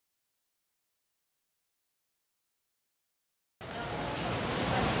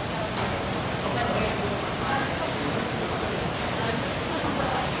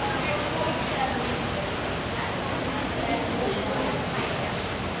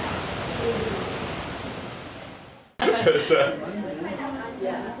This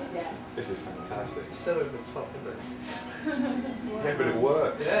is fantastic. So over the top, isn't it? Yeah, but it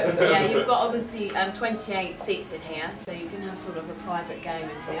works. Yeah, you've got obviously 28 seats in here, so you can have sort of a private game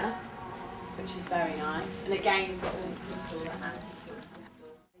in here, which is very nice. And again, you've got all the crystal, that antique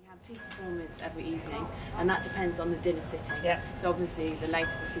crystal. You have 2 performances every evening, and that depends on the dinner sitting. Yeah. So obviously, the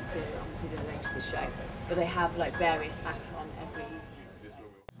later the sitting, obviously the later the show. But they have like various acts on every evening.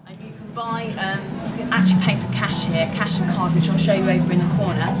 And you can buy, you can actually pay for cash here, cash and card, which I'll show you over in the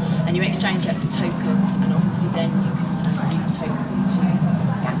corner, and you exchange it for tokens, and obviously then you can use the tokens to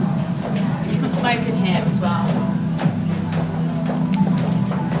gamble. You can smoke in here as well.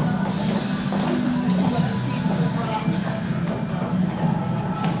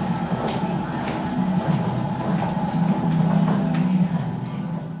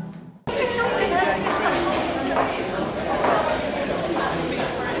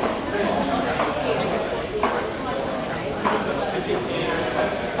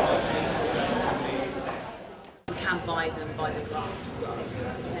 Buy them by the glass as well,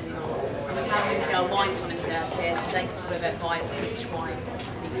 depending on. And we have obviously our wine connoisseurs here, so they can sort of advise which wine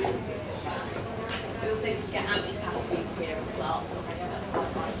obviously. We also get antipasties here as well. So